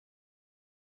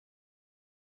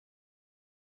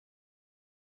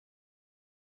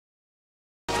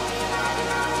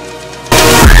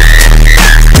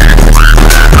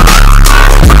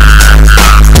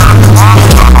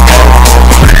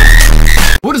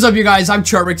What's up, you guys? I'm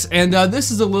Charmx, and this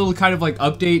is a little kind of like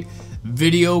update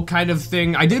video kind of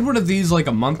thing. I did one of these like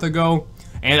a month ago,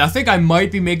 and I think I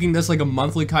might be making this like a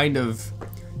monthly kind of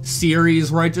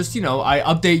series where I just, you know, I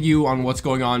update you on what's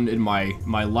going on in my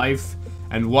life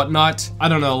and whatnot. I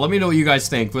don't know. Let me know what you guys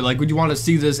think. But like, would you want to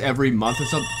see this every month or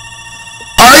something?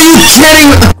 Are you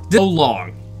kidding me? So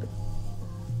long.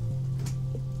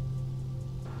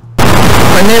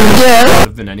 Could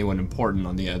have been anyone important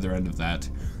on the other end of that.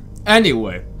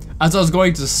 Anyway, as I was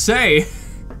going to say,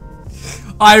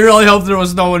 I really hope there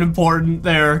was no one important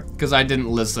there, because I didn't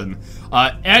listen.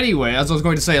 Anyway, as I was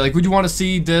going to say, like, would you want to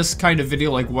see this kind of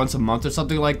video, like, once a month or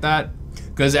something like that?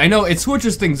 Because I know it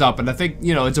switches things up, and I think,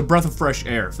 you know, it's a breath of fresh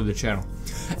air for the channel.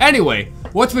 Anyway,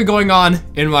 what's been going on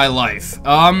in my life?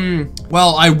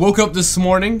 Well, I woke up this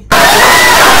morning.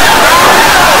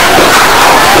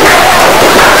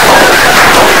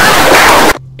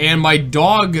 And my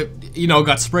dog, you know,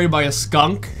 got sprayed by a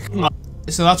skunk.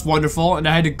 So that's wonderful, and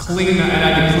I had to clean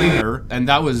her, and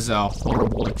that was a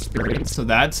horrible experience. So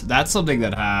that's something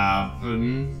that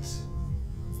happened.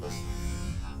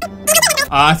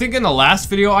 I think in the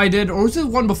last video I did, or was it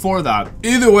one before that?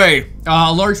 Either way,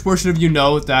 a large portion of you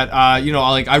know that, you know,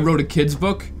 like, I wrote a kid's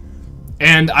book,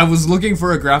 and I was looking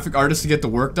for a graphic artist to get the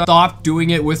work done. Stopped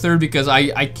doing it with her because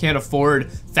I can't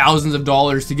afford thousands of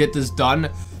dollars to get this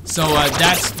done. So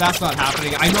that's not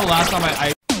happening. I know last time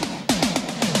I